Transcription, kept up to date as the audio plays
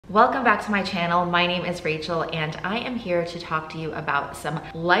Welcome back to my channel. My name is Rachel and I am here to talk to you about some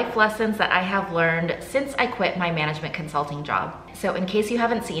life lessons that I have learned since I quit my management consulting job. So in case you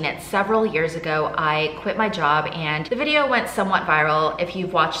haven't seen it, several years ago I quit my job and the video went somewhat viral. If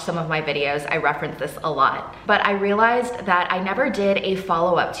you've watched some of my videos, I reference this a lot. But I realized that I never did a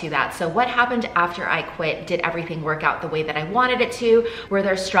follow-up to that. So what happened after I quit? Did everything work out the way that I wanted it to? Were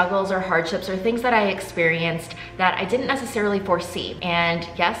there struggles or hardships or things that I experienced that I didn't necessarily foresee? And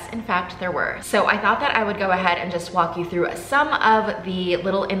yes, in fact, there were. So I thought that I would go ahead and just walk you through some of the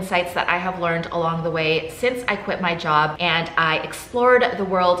little insights that I have learned along the way since I quit my job and I explored the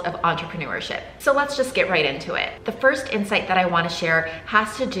world of entrepreneurship. So let's just get right into it. The first insight that I want to share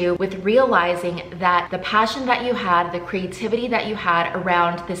has to do with realizing that the passion that you had, the creativity that you had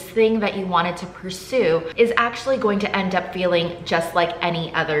around this thing that you wanted to pursue is actually going to end up feeling just like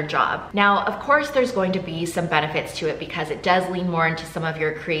any other job. Now, of course, there's going to be some benefits to it because it does lean more into some of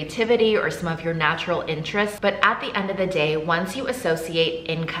your creativity or some of your natural interests. But at the end of the day, once you associate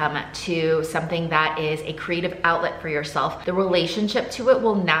income to something that is a creative outlet for yourself, the relationship to it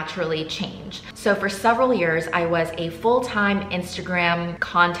will naturally change. So for several years, I was a full-time Instagram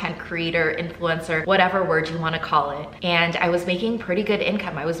content creator, influencer, whatever word you want to call it. And I was making pretty good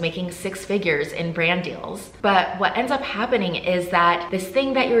income. I was making 6 figures in brand deals. But what ends up happening is that this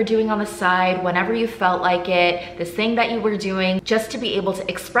thing that you were doing on the side, whenever you felt like it, this thing that you were doing just to be able to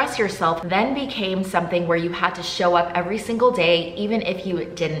express yourself then became something where you had to show up every single day, even if you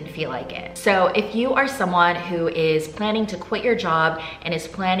didn't feel like it. So if you are someone who is planning to quit your job and is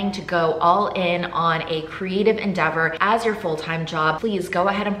planning to go all in on a creative endeavor as your full-time job, please go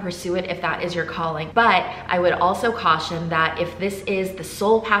ahead and pursue it if that is your calling. But I would also caution that if this is the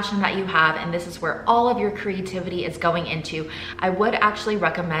sole passion that you have and this is where all of your creativity is going into, I would actually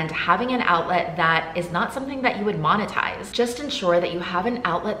recommend having an outlet that is not something that you would monetize. Just ensure that you have an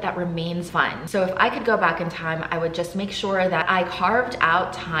outlet that remains fun. So if I could go back in time, I would just make sure that I carved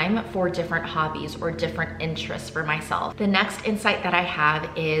out time for different hobbies or different interests for myself. The next insight that I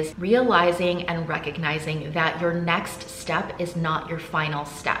have is realizing and recognizing that your next step is not your final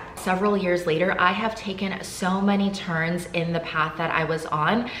step. Several years later, I have taken so many turns in the path that I was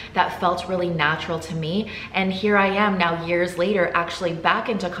on that felt really natural to me. And here I am now years later, actually back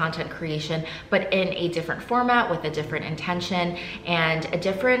into content creation, but in a different format with a different intention and a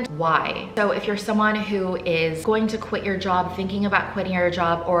different why. So if you're someone who is going to quit your job, thinking about quitting your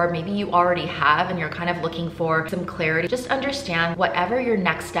job, or maybe you already have and you're kind of looking for some clarity, just understand whatever your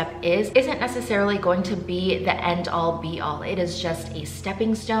next step isn't necessarily going to be the end all be all. It is just a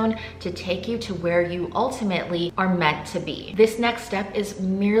stepping stone to take you to where you ultimately are meant to be. This next step is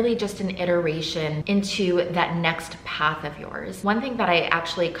merely just an iteration into that next path of yours. One thing that I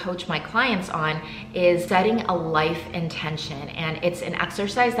actually coach my clients on is setting a life intention, and it's an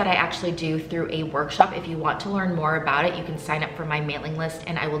exercise that I actually do through a workshop. If you want to learn more about it, you can sign up for my mailing list,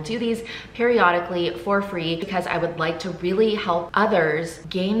 and I will do these periodically for free because I would like to really help others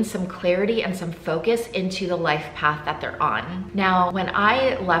gain some clarity and some focus into the life path that they're on. Now, when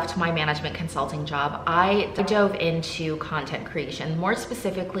I left my management consulting job, I dove into content creation, more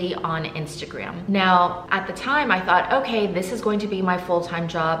specifically on Instagram. Now, at the time, I thought, okay, this is going to be my full-time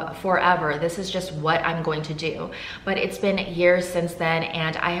job forever. This is just what I'm going to do. But it's been years since then,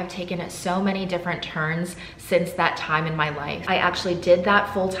 and I have taken so many different turns since that time in my life. I actually did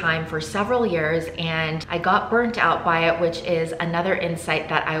that full-time for several years, and I got burnt out by it, which is another insight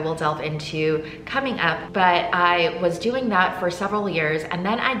that I will delve into coming up. But I was doing that for several years, and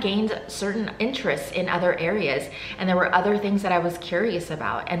then I gained certain interests in other areas, and there were other things that I was curious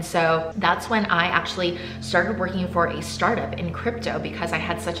about. And so that's when I actually started working for a startup in crypto because I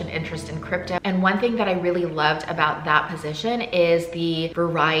had such an interest in crypto. And one thing that I really loved about that position is the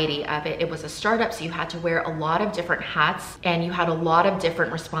variety of it. It was a startup, so you had to wear a lot of different hats and you had a lot of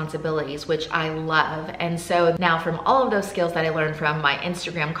different responsibilities, which I love. And so now from all of those skills that I learned from my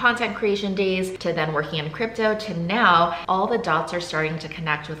Instagram content creation days to then working in crypto to now, all the dots are starting to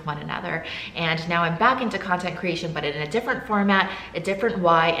connect with one another. And now I'm back into content creation, but in a different format, a different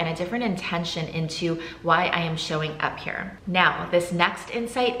why, and a different intention into why I am showing up here. Now, this next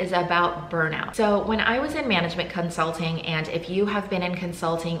insight is about burnout. So when I was in management consulting, and if you have been in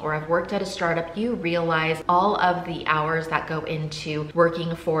consulting or have worked at a startup, you realize all of the hours that go into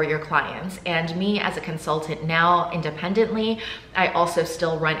working for your clients. And me as a consultant now independently, I also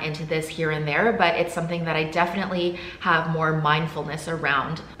still run into this here and there, but it's something that I definitely have more mindfulness around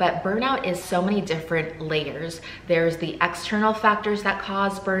around. But burnout is so many different layers. There's the external factors that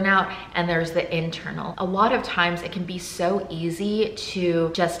cause burnout, and there's the internal. A lot of times it can be so easy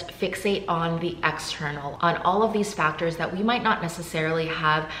to just fixate on the external, on all of these factors that we might not necessarily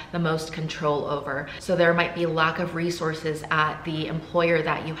have the most control over. So there might be lack of resources at the employer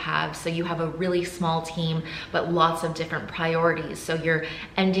that you have. So you have a really small team, but lots of different priorities. So you're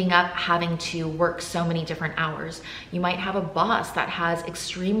ending up having to work so many different hours. You might have a boss that has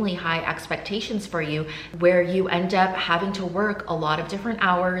extremely high expectations for you, where you end up having to work a lot of different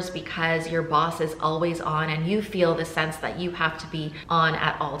hours because your boss is always on and you feel the sense that you have to be on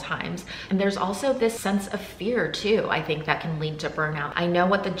at all times. And there's also this sense of fear too, I think, that can lead to burnout. I know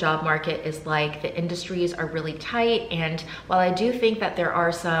what the job market is like. The industries are really tight, and while I do think that there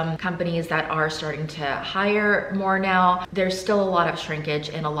are some companies that are starting to hire more now, there's still a lot of shrinkage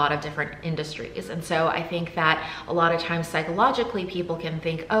in a lot of different industries. And so I think that a lot of times psychologically people can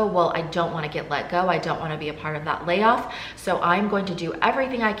think, oh, well, I don't want to get let go. I don't want to be a part of that layoff. So I'm going to do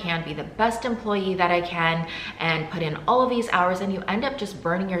everything I can, be the best employee that I can, and put in all of these hours, and you end up just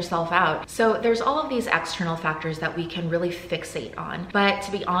burning yourself out. So there's all of these external factors that we can really fixate on. But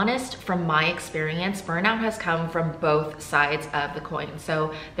to be honest, from my experience, burnout has come from both sides of the coin.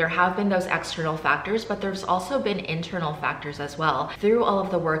 So there have been those external factors, but there's also been internal factors as well. Through all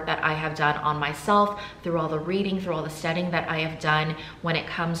of the work that I have done on myself, through all the reading, through all the studying that I have done when it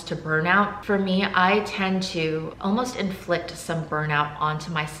comes to burnout, for me, I tend to almost inflict some burnout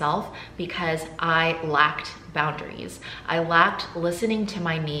onto myself because I lacked boundaries. I lacked listening to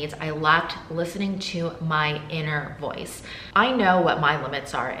my needs. I lacked listening to my inner voice. I know what my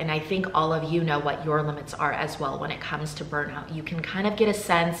limits are, and I think all of you know what your limits are as well when it comes to burnout. You can kind of get a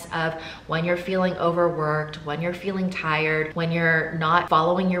sense of when you're feeling overworked, when you're feeling tired, when you're not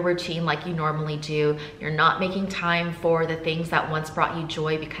following your routine like you normally do, you're not making time for the things that once brought you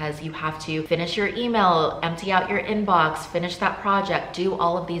joy because you have to finish your email, empty out your inbox, finish that project, do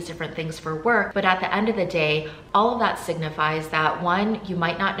all of these different things for work. But at the end of the day, all of that signifies that, one, you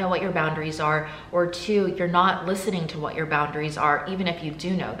might not know what your boundaries are, or two, you're not listening to what your boundaries are, even if you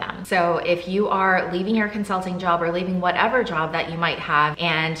do know them. So if you are leaving your consulting job or leaving whatever job that you might have,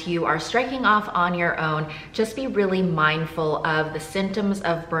 and you are striking off on your own, just be really mindful of the symptoms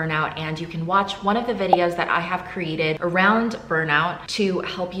of burnout, and you can watch one of the videos that I have created around burnout to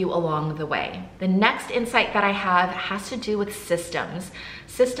help you along the way. The next insight that I have has to do with systems.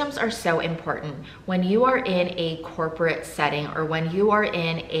 Systems are so important. When you are in a corporate setting, or when you are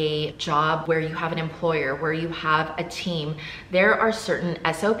in a job where you have an employer, where you have a team, there are certain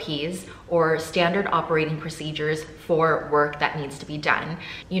SOPs or standard operating procedures for work that needs to be done.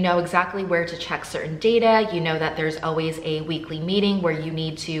 You know exactly where to check certain data. You know that there's always a weekly meeting where you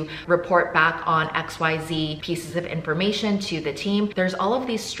need to report back on XYZ pieces of information to the team. There's all of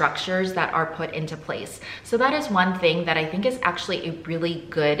these structures that are put into place. So that is one thing that I think is actually a really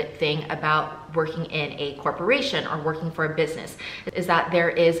good thing about working in a corporation or working for a business, is that there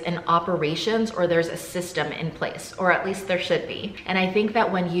is an operations, or there's a system in place, or at least there should be. And I think that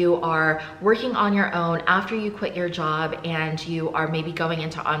when you are working on your own after you quit your job and you are maybe going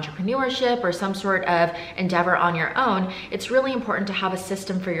into entrepreneurship or some sort of endeavor on your own, it's really important to have a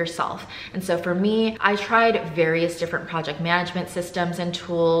system for yourself. And so for me, I tried various different project management systems and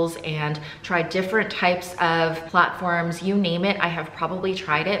tools, and tried different types of platforms. You name it, I have probably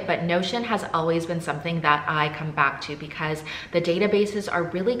tried it, but Notion has always been something that I come back to because the databases are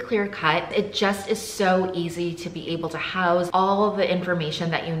really clear cut. It just is so easy to be able to house all of the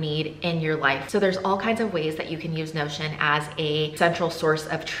information that you need in your life. So there's all kinds of ways that you can use Notion as a central source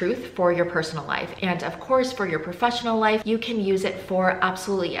of truth for your personal life. And of course, for your professional life, you can use it for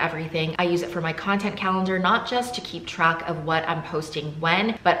absolutely everything. I use it for my content calendar, not just to keep track of what I'm posting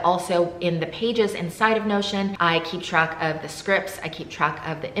when, but also in the pages inside of Notion, I keep track of the scripts, I keep track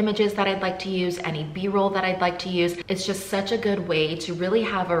of the images that I'd like to use, any B-roll that I'd like to use. It's just such a good way to really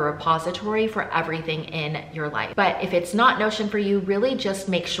have a repository for everything in your life. But if it's not Notion for you, really just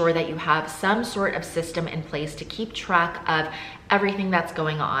make sure that you have some sort of system in place to keep track of everything that's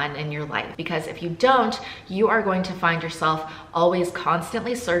going on in your life. Because if you don't, you are going to find yourself always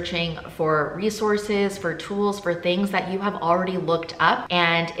constantly searching for resources, for tools, for things that you have already looked up.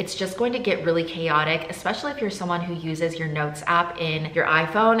 And it's just going to get really chaotic, especially if you're someone who uses your notes app in your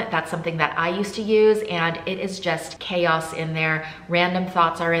iPhone. That's something that I used to use, and it is just chaos in there. Random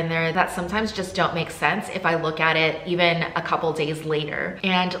thoughts are in there that sometimes just don't make sense if I look at it even a couple days later.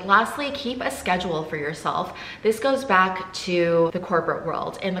 And lastly, keep a schedule for yourself. This goes back to into the corporate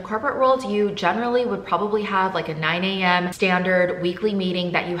world. In the corporate world, you generally would probably have like a 9 a.m. standard weekly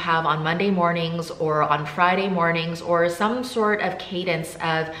meeting that you have on Monday mornings or on Friday mornings, or some sort of cadence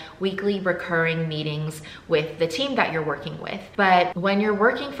of weekly recurring meetings with the team that you're working with. But when you're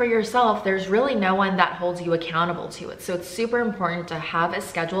working for yourself, there's really no one that holds you accountable to it. So it's super important to have a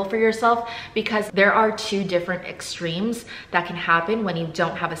schedule for yourself, because there are two different extremes that can happen when you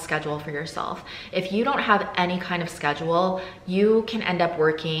don't have a schedule for yourself. If you don't have any kind of schedule, you can end up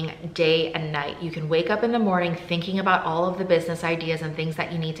working day and night. You can wake up in the morning thinking about all of the business ideas and things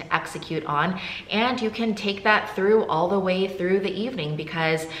that you need to execute on, and you can take that through all the way through the evening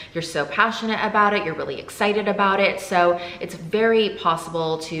because you're so passionate about it, you're really excited about it. So it's very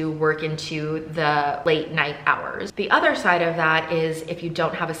possible to work into the late night hours. The other side of that is if you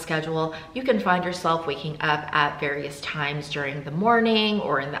don't have a schedule, you can find yourself waking up at various times during the morning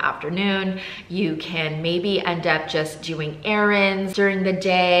or in the afternoon. You can maybe end up just doing errands during the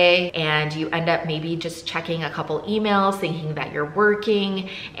day, and you end up maybe just checking a couple emails thinking that you're working,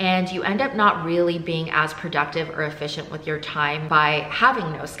 and you end up not really being as productive or efficient with your time by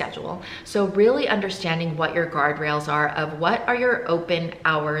having no schedule. So really understanding what your guardrails are of what are your open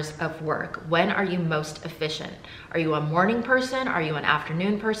hours of work. When are you most efficient? Are you a morning person? Are you an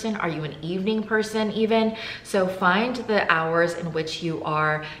afternoon person? Are you an evening person even? So find the hours in which you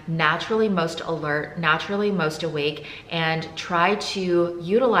are naturally most alert, naturally most awake, and try to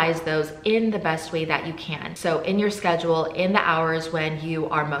utilize those in the best way that you can. So in your schedule, in the hours when you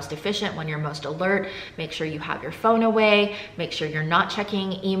are most efficient, when you're most alert, make sure you have your phone away, make sure you're not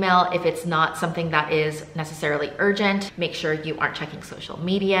checking email if it's not something that is necessarily urgent, make sure you aren't checking social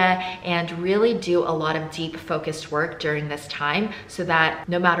media, and really do a lot of deep focused work during this time so that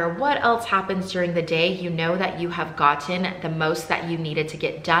no matter what else happens during the day, you know that you have gotten the most that you needed to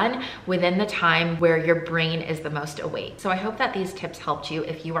get done within the time where your brain is the most awake. So I hope that these tips helped you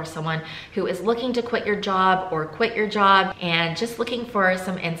if you are someone who is looking to quit your job or quit your job and just looking for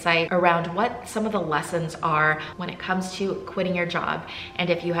some insight around what some of the lessons are when it comes to quitting your job. And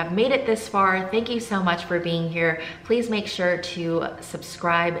if you have made it this far, thank you so much for being here. Please make sure to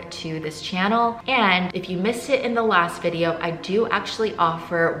subscribe to this channel. And if you missed it in the last video, I do actually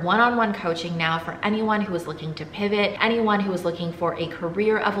offer one-on-one coaching now for anyone who is looking to pivot, anyone who is looking for a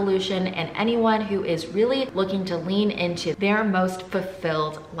career evolution, and anyone who is really looking to lean into their most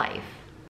fulfilled life.